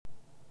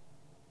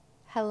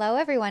Hello,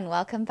 everyone.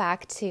 Welcome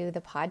back to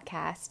the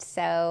podcast.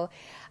 So,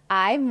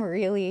 I'm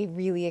really,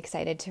 really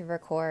excited to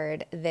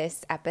record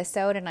this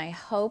episode, and I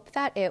hope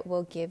that it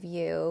will give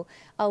you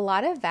a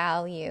lot of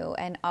value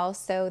and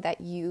also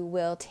that you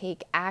will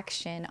take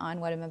action on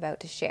what I'm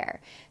about to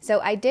share. So,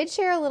 I did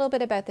share a little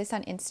bit about this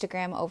on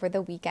Instagram over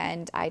the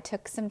weekend. I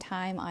took some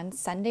time on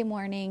Sunday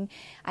morning.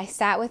 I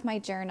sat with my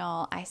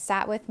journal, I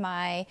sat with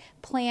my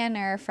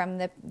planner from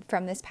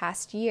this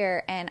past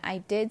year, and I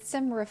did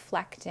some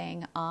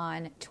reflecting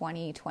on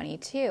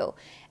 2022.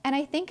 And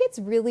I think it's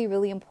really,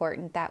 really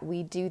important that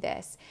we do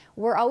this.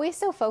 We're always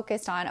so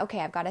focused on,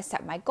 okay, I've got to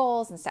set my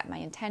goals and set my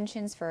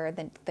intentions for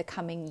the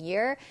coming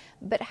year.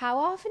 But how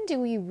often do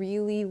we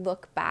really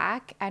look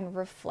back and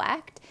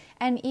reflect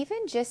and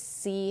even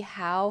just see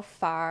how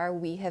far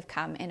we have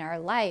come in our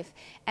life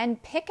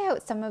and pick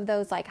out some of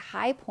those like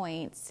high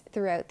points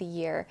throughout the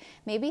year?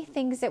 Maybe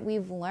things that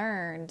we've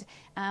learned,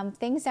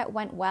 things that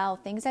went well,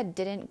 things that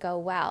didn't go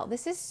well.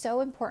 This is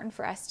so important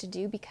for us to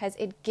do because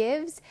it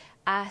gives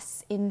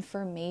us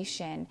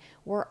information.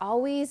 We're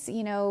always,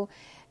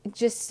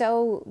 just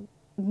so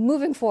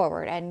moving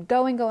forward and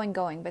going.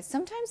 But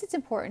sometimes it's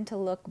important to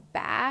look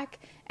back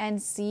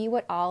and see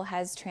what all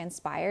has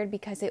transpired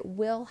because it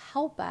will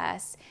help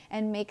us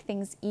and make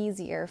things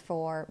easier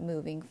for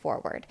moving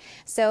forward.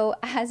 So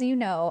as you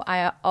know,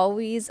 I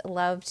always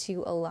love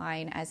to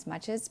align as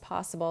much as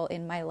possible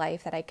in my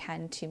life that I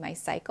can to my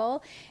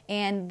cycle.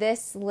 And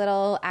this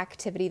little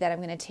activity that I'm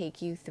going to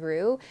take you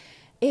through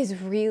is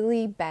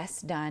really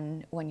best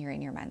done when you're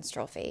in your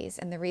menstrual phase.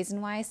 And the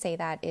reason why I say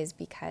that is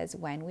because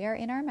when we are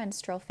in our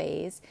menstrual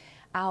phase,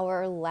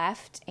 our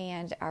left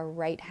and our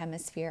right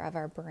hemisphere of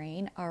our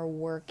brain are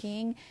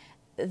working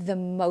the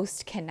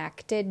most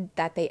connected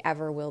that they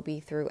ever will be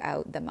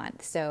throughout the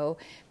month. So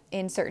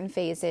in certain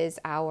phases,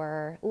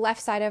 our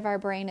left side of our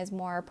brain is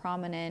more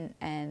prominent,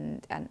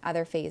 and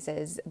other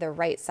phases, the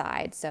right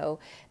side. So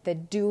the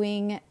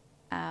doing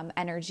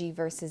energy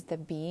versus the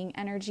being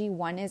energy,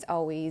 one is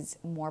always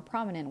more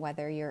prominent,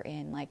 whether you're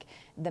in like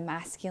the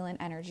masculine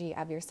energy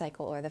of your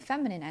cycle or the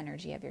feminine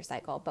energy of your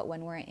cycle. But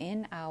when we're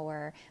in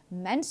our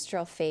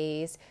menstrual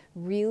phase,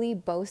 really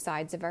both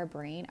sides of our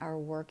brain are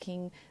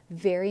working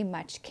very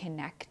much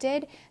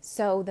connected.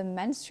 So the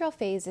menstrual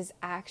phase is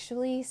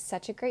actually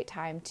such a great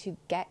time to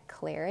get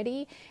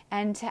clarity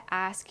and to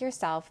ask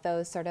yourself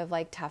those sort of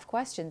like tough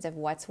questions of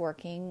what's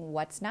working,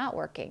 what's not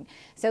working.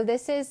 So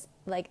this is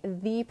like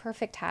the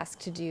perfect task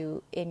to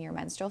do in your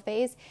menstrual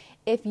phase.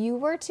 If you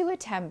were to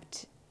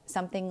attempt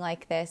something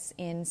like this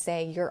in,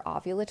 say, your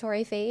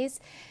ovulatory phase,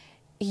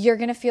 you're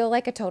going to feel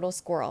like a total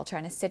squirrel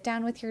trying to sit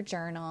down with your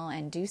journal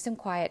and do some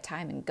quiet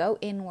time and go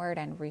inward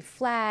and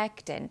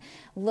reflect and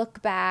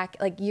look back.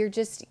 Like you're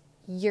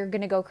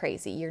going to go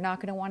crazy. You're not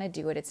going to want to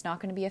do it. It's not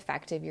going to be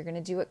effective. You're going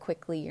to do it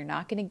quickly. You're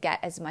not going to get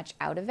as much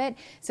out of it.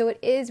 So it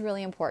is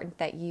really important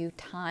that you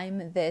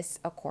time this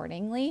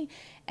accordingly.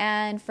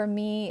 And for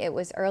me, it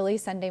was early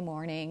Sunday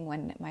morning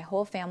when my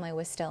whole family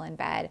was still in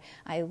bed.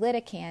 I lit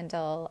a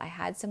candle. I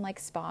had some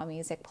like spa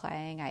music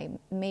playing. I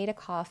made a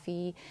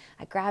coffee.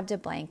 I grabbed a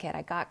blanket.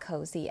 I got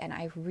cozy, and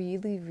I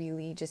really,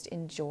 really just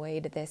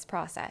enjoyed this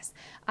process.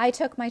 I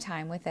took my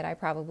time with it. I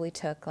probably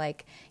took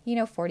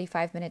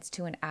 45 minutes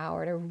to an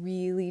hour to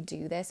really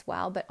do this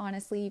well, but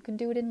honestly, you can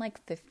do it in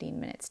like 15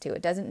 minutes too.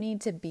 It doesn't need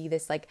to be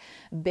this like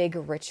big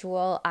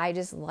ritual. I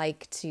just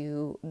like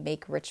to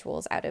make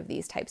rituals out of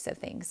these types of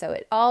things. So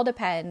it all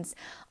depends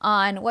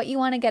on what you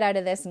want to get out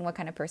of this and what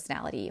kind of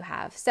personality you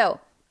have.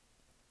 So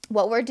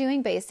what we're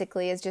doing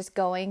basically is just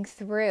going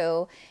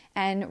through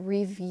and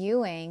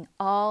reviewing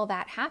all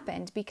that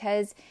happened,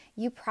 because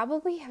you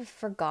probably have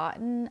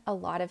forgotten a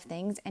lot of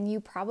things and you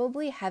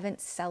probably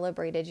haven't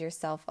celebrated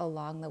yourself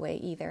along the way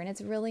either. And it's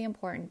really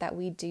important that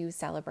we do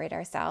celebrate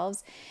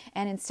ourselves.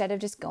 And instead of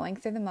just going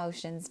through the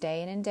motions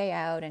day in and day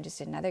out, and just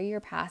another year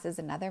passes,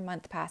 another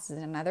month passes,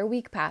 and another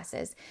week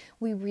passes,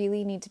 we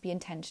really need to be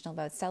intentional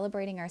about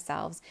celebrating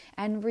ourselves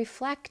and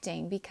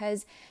reflecting,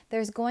 because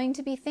there's going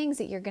to be things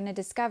that you're going to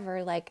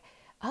discover like,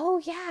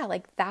 oh yeah,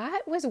 like that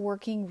was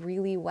working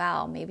really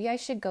well. Maybe I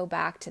should go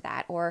back to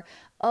that. Or,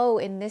 oh,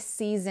 in this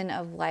season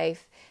of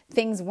life,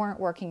 things weren't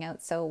working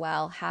out so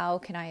well. How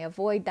can I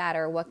avoid that?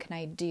 Or what can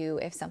I do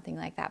if something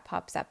like that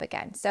pops up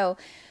again? So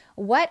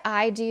what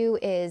I do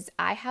is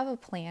I have a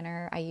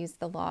planner. I use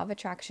the Law of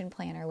Attraction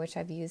planner, which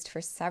I've used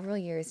for several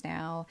years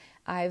now.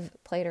 I've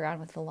played around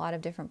with a lot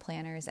of different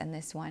planners, and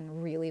this one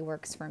really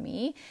works for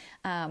me.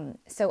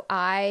 So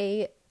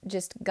I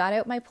just got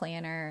out my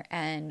planner,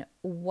 and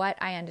what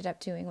I ended up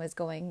doing was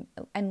going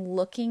and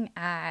looking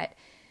at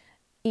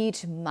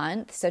each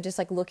month. So just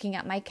like looking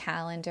at my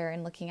calendar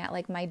and looking at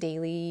like my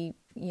daily,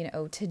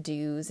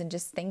 to-dos and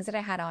just things that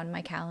I had on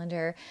my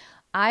calendar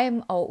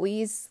I'm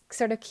always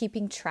sort of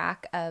keeping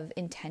track of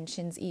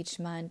intentions each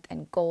month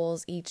and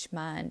goals each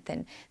month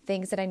and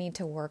things that I need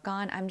to work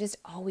on. I'm just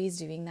always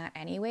doing that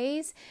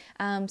anyways.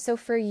 So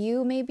for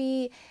you,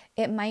 maybe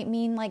it might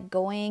mean like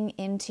going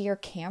into your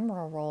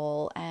camera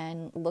roll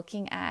and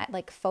looking at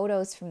like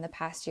photos from the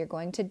past year,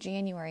 going to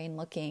January and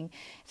looking.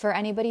 For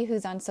anybody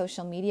who's on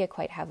social media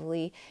quite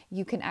heavily,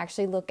 you can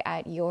actually look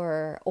at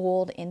your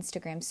old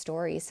Instagram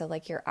stories, so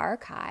like your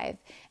archive,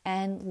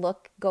 and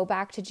go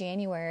back to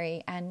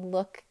January and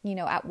look,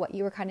 at what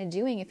you were kind of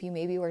doing if you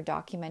maybe were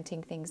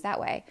documenting things that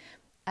way.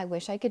 I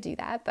wish I could do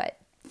that, but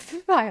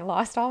I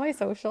lost all my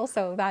social,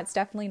 so that's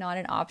definitely not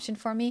an option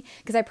for me,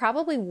 because I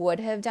probably would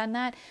have done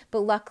that,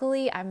 but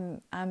luckily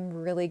I'm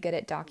really good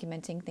at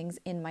documenting things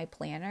in my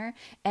planner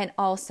and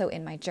also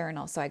in my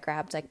journal. So I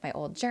grabbed like my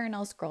old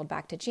journal, scrolled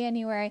back to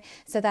January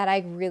so that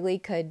I really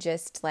could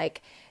just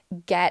like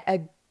get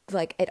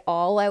it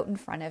all out in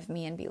front of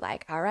me and be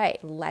like, all right,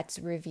 let's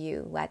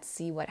review. Let's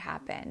see what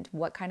happened.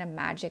 What kind of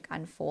magic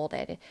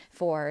unfolded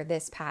for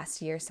this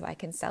past year so I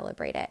can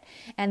celebrate it.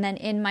 And then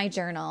in my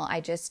journal,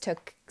 I just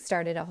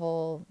started a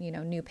whole,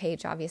 new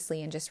page,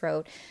 obviously, and just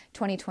wrote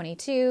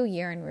 2022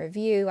 year in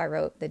review. I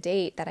wrote the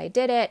date that I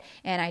did it,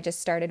 and I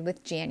just started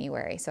with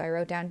January. So I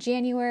wrote down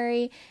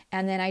January,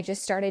 and then I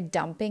just started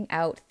dumping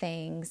out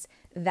things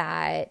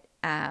that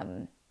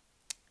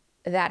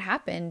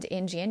happened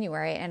in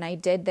January. And I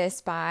did this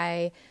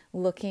by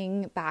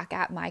looking back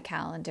at my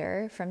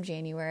calendar from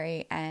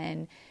January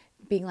and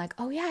being like,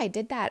 oh yeah, I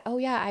did that. Oh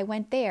yeah, I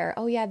went there.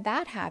 Oh yeah,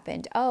 that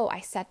happened. Oh,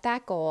 I set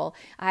that goal.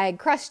 I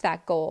crushed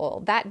that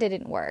goal. That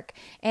didn't work.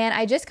 And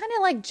I just kind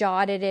of like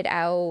jotted it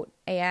out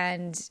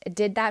and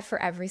did that for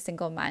every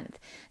single month.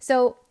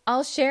 So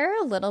I'll share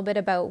a little bit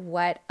about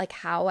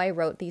how I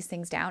wrote these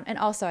things down. And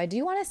also I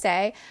do want to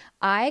say,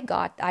 I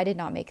did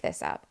not make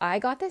this up. I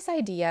got this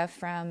idea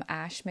from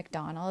Ash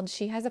McDonald.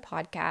 She has a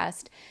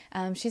podcast.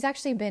 She's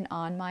actually been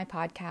on my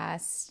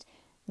podcast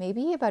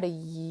maybe about a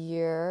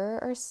year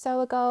or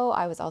so ago.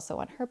 I was also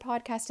on her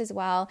podcast as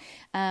well.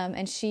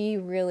 And she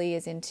really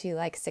is into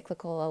like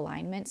cyclical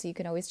alignment. So you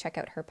can always check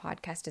out her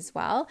podcast as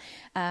well.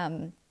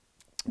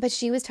 But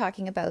she was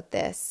talking about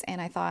this and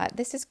I thought,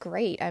 this is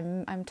great.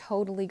 I'm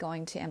totally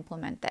going to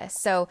implement this.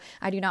 So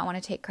I do not want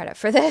to take credit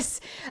for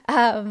this.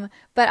 But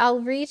I'll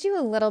read you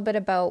a little bit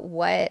about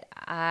what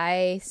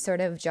I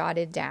sort of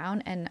jotted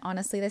down. And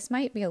honestly, this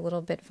might be a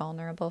little bit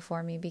vulnerable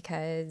for me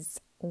because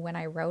when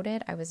I wrote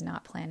it, I was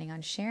not planning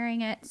on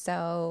sharing it.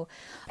 So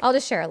I'll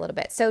just share a little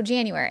bit. So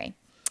January.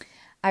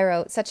 I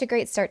wrote, such a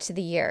great start to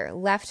the year.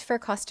 Left for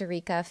Costa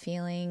Rica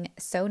feeling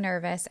so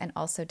nervous and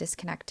also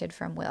disconnected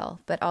from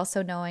Will, but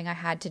also knowing I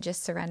had to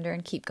just surrender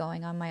and keep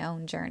going on my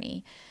own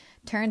journey.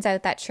 Turns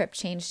out that trip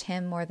changed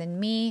him more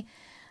than me.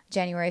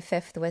 January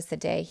 5th was the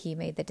day he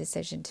made the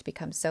decision to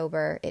become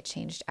sober. It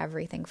changed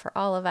everything for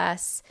all of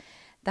us.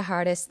 The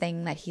hardest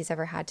thing that he's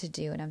ever had to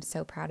do, and I'm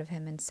so proud of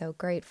him and so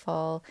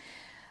grateful.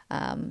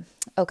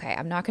 Okay,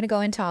 I'm not going to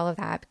go into all of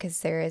that because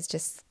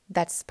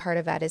that's part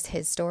of that is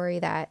his story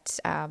that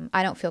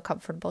I don't feel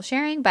comfortable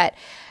sharing, but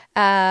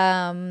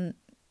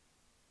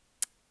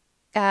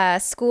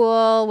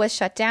school was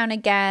shut down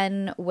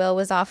again. Will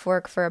was off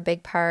work for a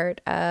big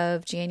part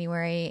of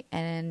January,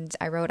 and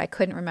I wrote I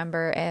couldn't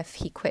remember if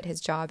he quit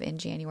his job in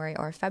January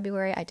or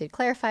February. I did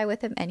clarify with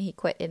him, and he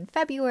quit in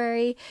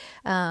February,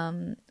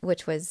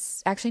 which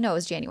was actually, no, it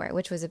was January,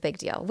 which was a big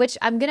deal, which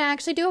I'm going to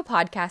actually do a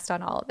podcast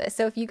on all of this.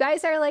 So if you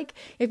guys are like,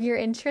 if your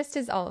interest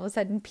is all of a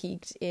sudden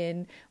piqued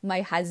in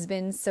my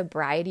husband's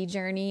sobriety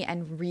journey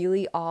and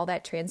really all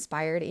that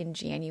transpired in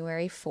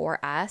January for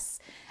us,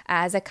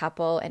 as a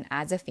couple and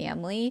as a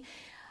family,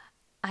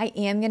 I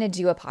am going to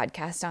do a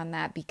podcast on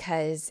that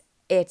because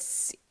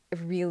it's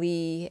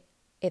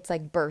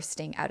like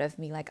bursting out of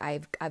me. Like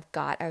I've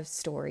got a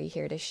story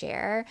here to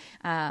share.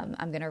 I'm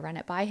going to run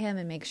it by him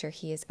and make sure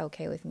he is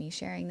okay with me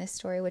sharing this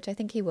story, which I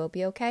think he will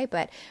be okay,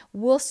 but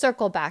we'll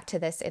circle back to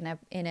this in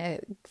a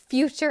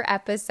future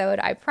episode,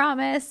 I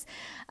promise.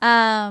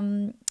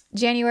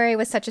 January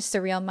was such a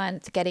surreal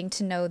month, getting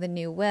to know the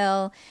new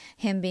Will,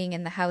 him being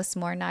in the house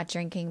more, not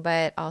drinking,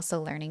 but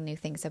also learning new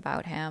things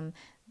about him.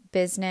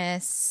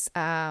 Business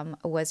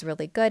was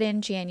really good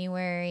in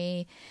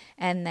January.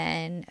 And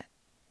then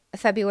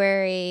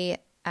February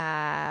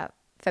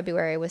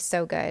was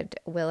so good.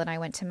 Will and I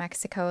went to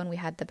Mexico and we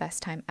had the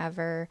best time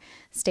ever.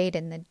 Stayed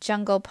in the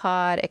jungle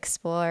pod,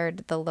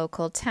 explored the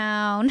local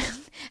town,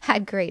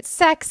 had great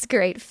sex,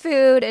 great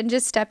food, and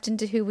just stepped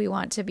into who we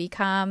want to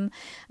become.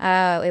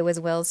 It was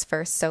Will's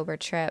first sober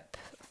trip.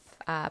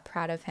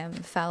 Proud of him,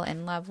 fell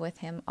in love with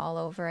him all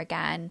over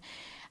again.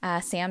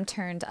 Sam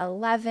turned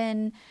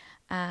 11.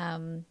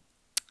 And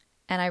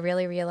I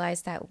really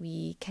realized that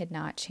we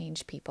cannot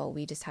change people.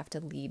 We just have to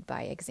lead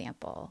by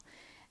example.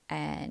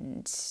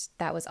 And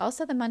that was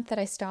also the month that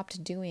I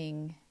stopped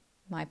doing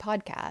my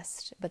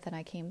podcast, but then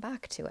I came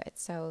back to it.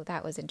 So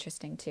that was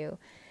interesting too.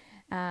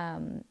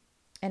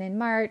 And in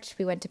March,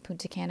 we went to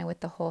Punta Cana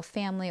with the whole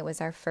family. It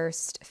was our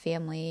first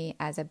family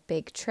as a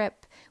big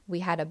trip.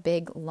 We had a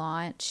big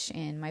launch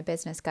in my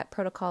business. Gut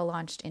Protocol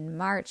launched in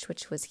March,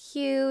 which was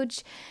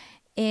huge.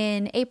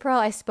 In April,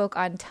 I spoke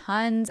on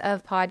tons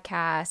of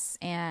podcasts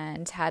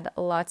and had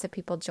lots of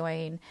people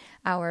join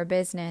our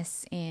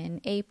business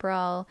in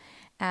April.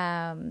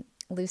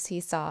 Lucy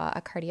saw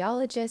a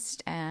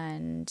cardiologist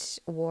and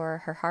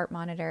wore her heart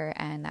monitor,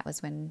 and that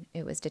was when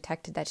it was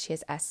detected that she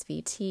has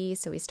SVT.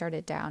 So we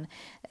started down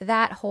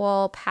that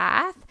whole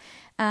path.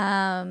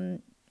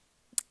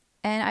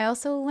 And I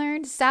also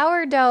learned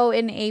sourdough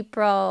in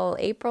April.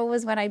 April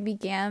was when I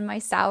began my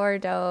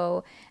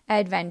sourdough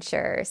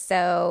adventure.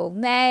 So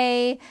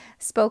May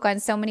spoke on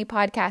so many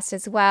podcasts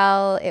as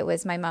well. It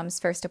was my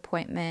mom's first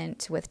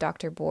appointment with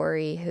Dr.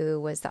 Bori,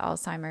 who was the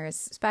Alzheimer's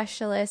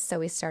specialist. So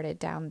we started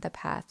down the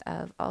path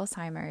of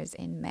Alzheimer's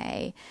in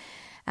May.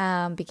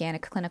 Began a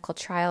clinical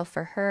trial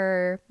for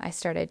her. I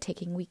started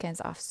taking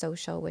weekends off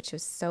social, which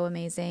was so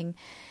amazing.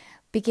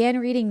 Began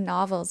reading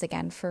novels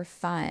again for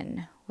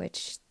fun,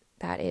 which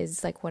that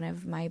is like one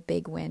of my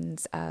big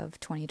wins of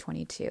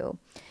 2022.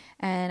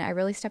 And I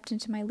really stepped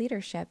into my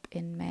leadership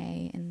in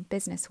May and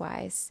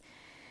business-wise.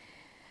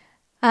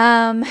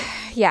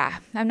 Yeah,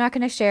 I'm not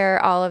going to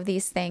share all of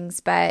these things,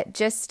 but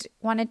just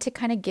wanted to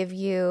kind of give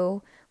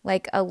you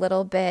like a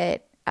little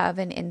bit of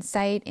an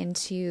insight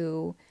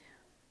into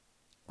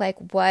like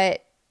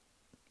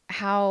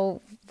how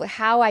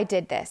I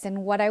did this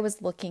and what I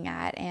was looking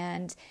at.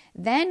 And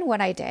then what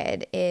I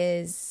did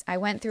is I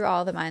went through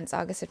all the months,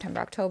 August,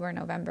 September, October,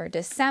 November,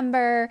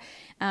 December,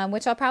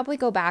 which I'll probably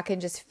go back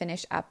and just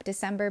finish up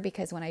December,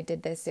 because when I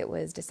did this, it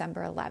was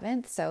December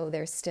 11th. So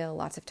there's still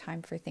lots of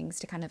time for things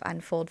to kind of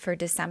unfold for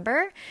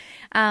December.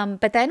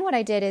 But then what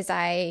I did is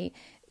I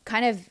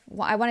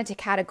wanted to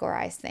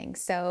categorize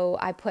things. So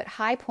I put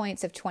high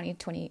points of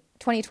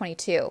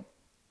 2022.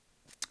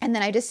 And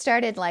then I just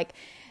started like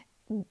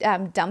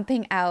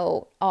dumping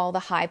out all the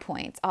high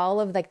points, all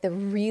of like the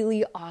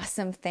really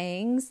awesome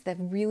things, the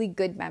really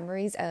good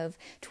memories of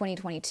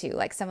 2022,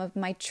 like some of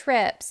my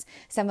trips,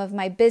 some of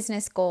my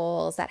business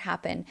goals that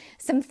happened,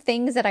 some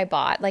things that I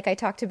bought. Like I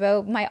talked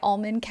about my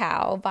almond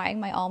cow. Buying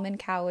my almond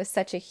cow was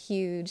such a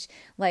huge,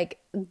 like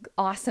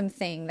awesome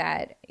thing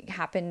that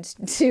happened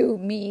to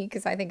me,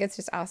 because I think it's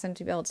just awesome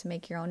to be able to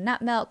make your own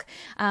nut milk.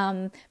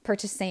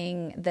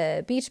 Purchasing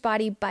the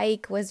Beachbody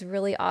bike was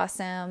really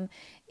awesome.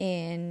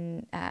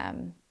 In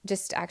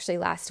just actually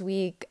last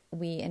week,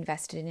 we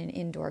invested in an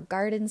indoor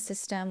garden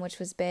system, which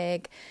was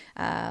big.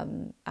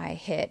 I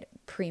hit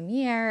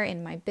Premiere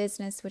in my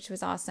business, which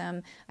was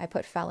awesome. I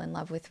fell in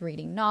love with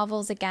reading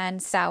novels again,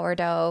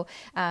 sourdough.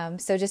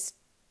 So just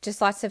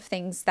lots of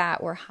things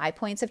that were high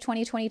points of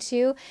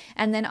 2022.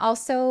 And then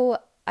also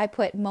I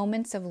put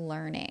moments of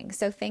learning.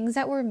 So things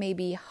that were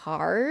maybe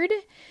hard,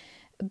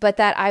 but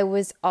that I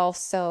was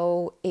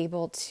also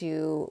able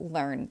to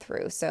learn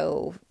through.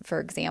 So, for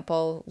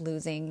example,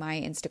 losing my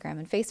Instagram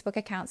and Facebook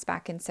accounts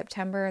back in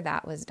September,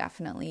 that was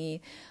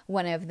definitely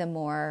one of the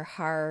more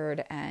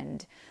hard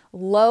and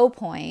low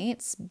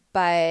points,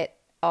 but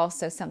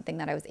also something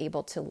that I was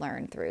able to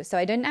learn through. So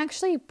I didn't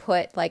actually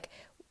put like,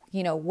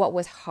 what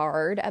was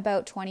hard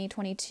about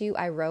 2022.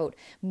 I wrote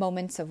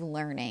moments of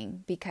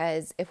learning,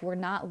 because if we're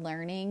not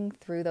learning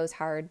through those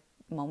hard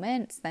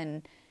moments,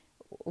 then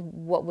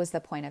what was the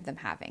point of them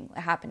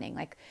happening?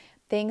 Like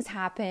things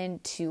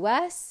happen to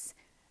us,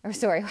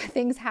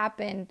 things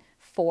happen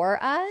for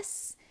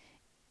us,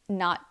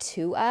 not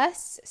to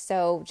us.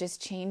 So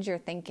just change your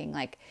thinking.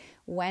 Like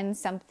when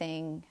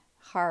something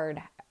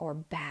hard or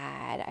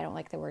bad, I don't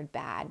like the word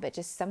bad, but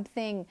just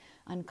something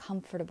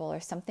uncomfortable or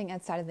something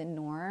outside of the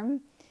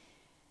norm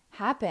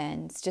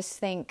happens, just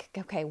think,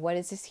 okay, what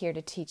is this here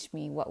to teach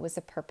me? What was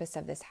the purpose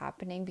of this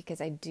happening?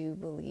 Because I do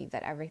believe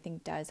that everything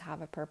does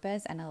have a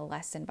purpose and a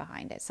lesson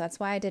behind it. So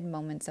that's why I did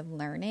moments of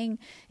learning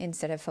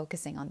instead of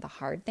focusing on the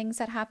hard things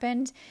that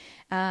happened.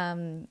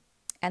 And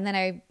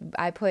then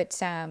I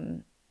put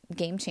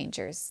game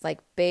changers,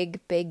 like big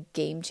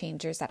game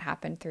changers that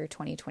happened through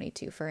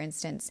 2022. For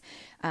instance,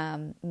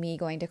 me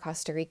going to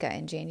Costa Rica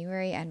in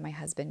January and my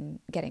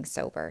husband getting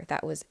sober.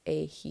 That was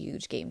a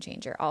huge game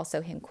changer.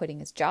 Also him quitting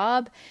his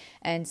job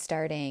and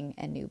starting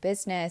a new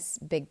business,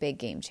 big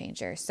game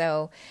changer.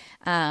 So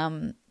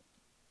I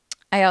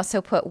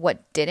also put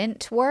what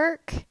didn't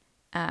work.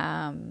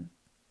 And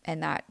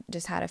that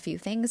just had a few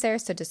things there.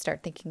 So just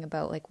start thinking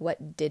about like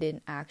what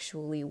didn't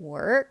actually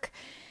work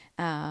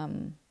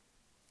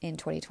in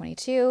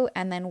 2022,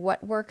 and then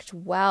what worked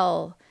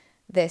well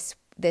this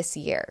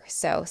year.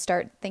 So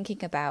start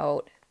thinking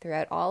about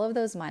throughout all of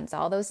those months,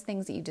 all those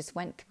things that you just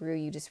went through,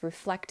 you just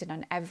reflected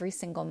on every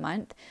single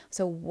month.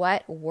 So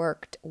what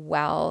worked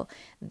well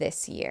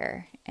this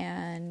year?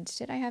 And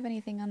did I have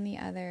anything on the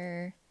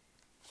other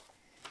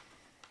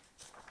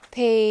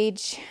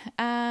page?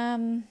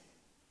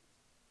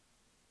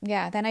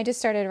 Yeah, then I just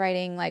started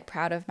writing like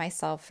proud of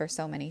myself for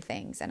so many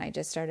things. And I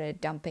just started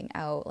dumping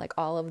out like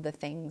all of the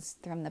things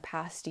from the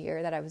past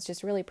year that I was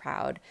just really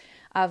proud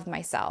of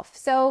myself.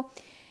 So,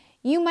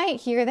 You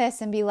might hear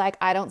this and be like,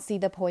 I don't see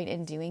the point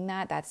in doing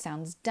that. That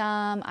sounds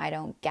dumb. I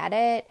don't get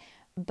it.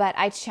 But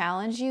I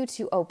challenge you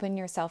to open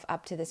yourself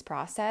up to this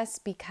process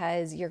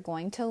because you're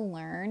going to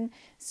learn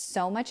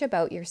so much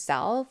about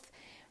yourself.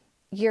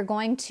 You're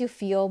going to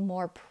feel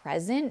more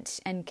present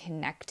and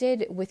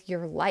connected with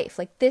your life.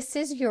 Like, this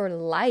is your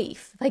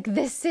life. Like,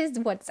 this is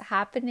what's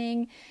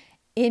happening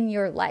in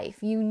your life.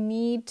 You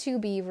need to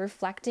be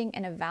reflecting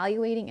and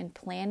evaluating and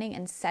planning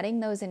and setting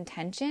those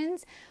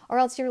intentions, or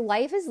else your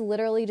life is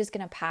literally just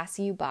going to pass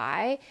you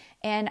by.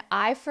 And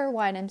I, for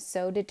one, am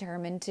so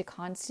determined to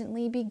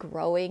constantly be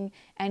growing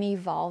and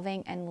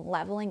evolving and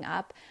leveling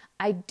up.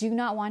 I do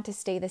not want to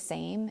stay the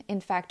same.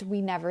 In fact,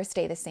 we never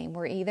stay the same.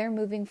 We're either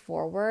moving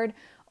forward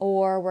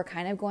or we're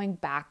kind of going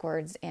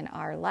backwards in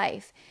our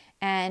life.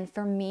 And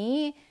for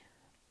me,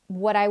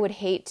 what I would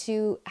hate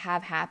to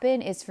have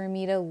happen is for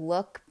me to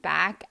look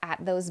back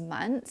at those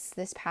months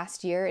this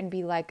past year and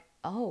be like,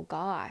 oh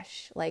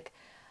gosh, like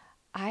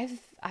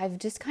I've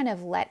just kind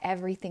of let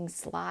everything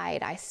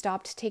slide. I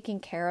stopped taking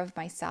care of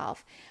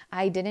myself.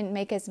 I didn't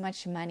make as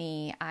much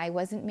money. I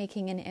wasn't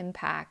making an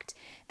impact.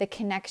 The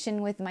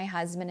connection with my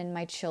husband and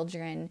my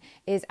children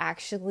is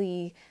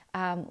actually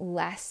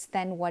less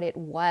than what it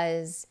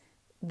was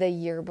the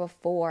year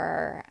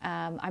before.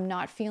 I'm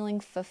not feeling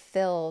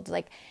fulfilled.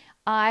 Like,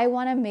 I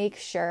want to make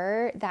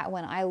sure that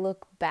when I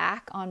look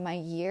back on my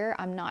year,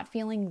 I'm not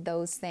feeling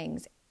those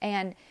things.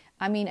 And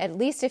I mean, at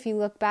least if you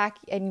look back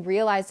and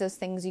realize those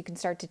things, you can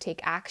start to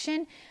take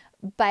action.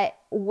 But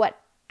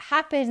what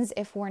happens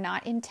if we're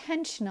not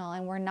intentional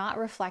and we're not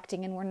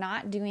reflecting and we're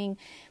not doing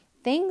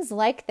things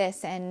like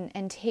this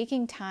and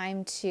taking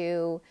time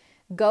to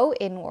go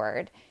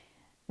inward,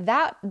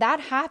 that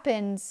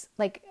happens,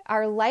 like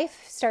our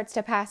life starts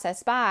to pass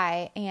us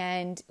by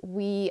and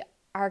we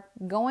are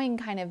going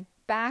kind of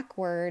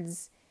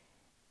backwards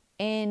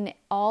in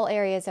all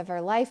areas of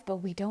our life, but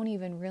we don't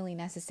even really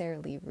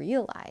necessarily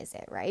realize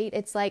it, right?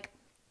 It's like,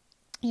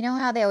 you know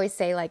how they always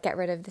say, like, get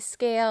rid of the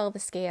scale,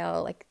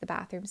 like the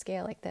bathroom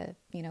scale, like the,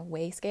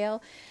 weigh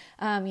scale,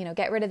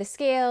 get rid of the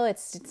scale.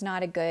 It's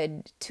not a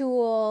good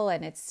tool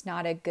and it's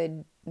not a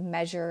good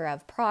measure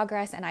of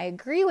progress. And I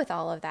agree with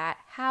all of that.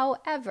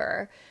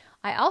 However,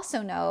 I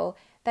also know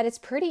that it's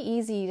pretty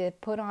easy to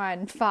put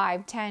on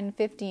 5, 10,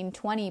 15,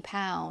 20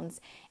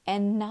 pounds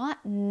and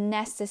not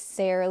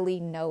necessarily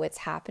know it's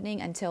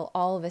happening until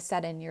all of a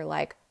sudden you're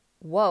like,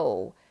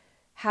 whoa,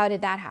 how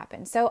did that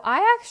happen? So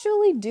I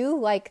actually do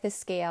like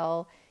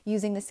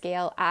using the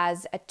scale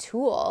as a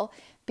tool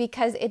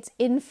because it's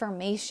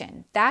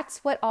information.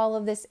 That's what all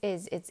of this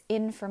is. It's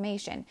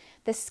information.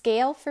 The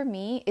scale for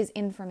me is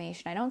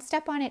information. I don't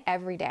step on it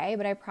every day,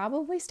 but I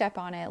probably step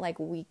on it like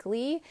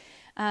weekly.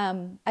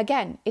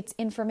 Again, it's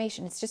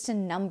information. It's just a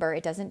number.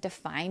 It doesn't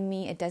define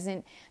me. It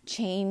doesn't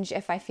change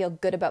if I feel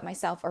good about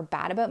myself or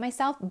bad about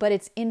myself, but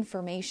it's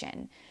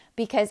information.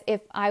 Because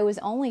if I was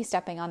only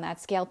stepping on that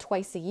scale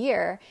twice a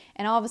year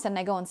and all of a sudden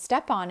I go and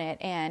step on it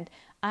and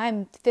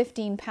I'm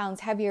 15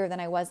 pounds heavier than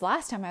I was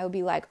last time, I would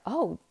be like,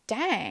 oh,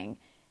 dang,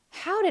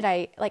 how did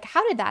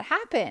that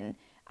happen?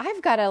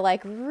 I've got to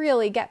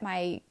really get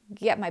my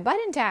butt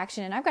into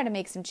action and I've got to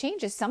make some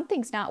changes.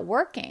 Something's not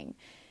working.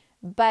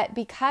 But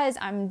because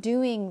I'm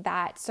doing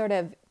that sort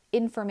of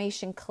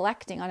information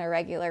collecting on a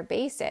regular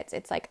basis,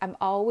 it's like I'm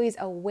always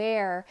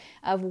aware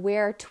of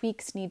where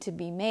tweaks need to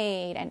be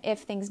made and if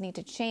things need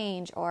to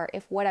change or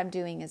if what I'm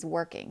doing is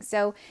working.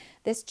 So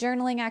this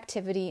journaling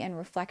activity and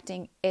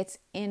reflecting, it's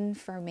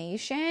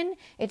information.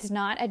 It's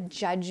not a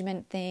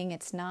judgment thing.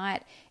 It's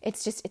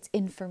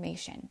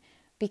information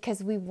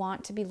because we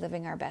want to be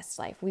living our best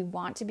life. We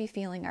want to be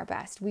feeling our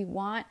best. We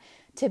want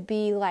to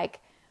be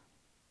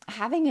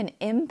having an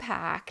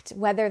impact,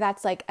 whether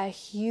that's a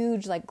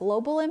huge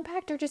global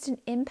impact or just an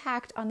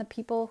impact on the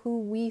people who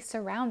we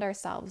surround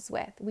ourselves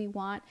with. We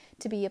want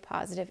to be a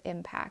positive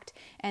impact.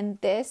 And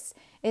this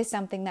is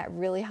something that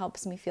really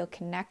helps me feel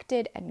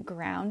connected and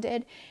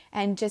grounded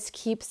and just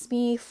keeps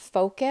me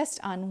focused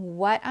on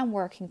what I'm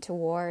working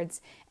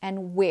towards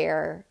and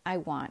where I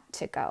want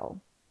to go.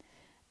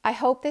 I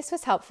hope this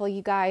was helpful,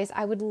 you guys.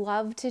 I would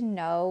love to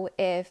know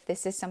if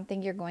this is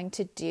something you're going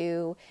to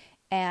do.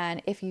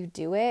 And if you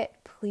do it,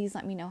 please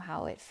let me know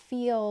how it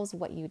feels,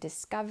 what you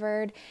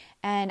discovered.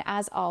 And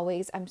as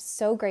always, I'm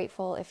so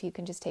grateful if you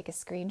can just take a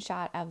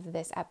screenshot of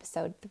this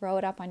episode, throw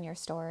it up on your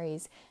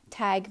stories,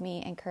 tag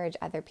me, encourage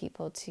other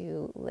people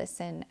to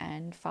listen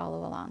and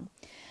follow along.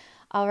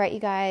 All right, you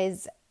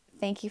guys,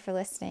 thank you for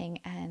listening,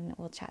 and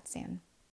we'll chat soon.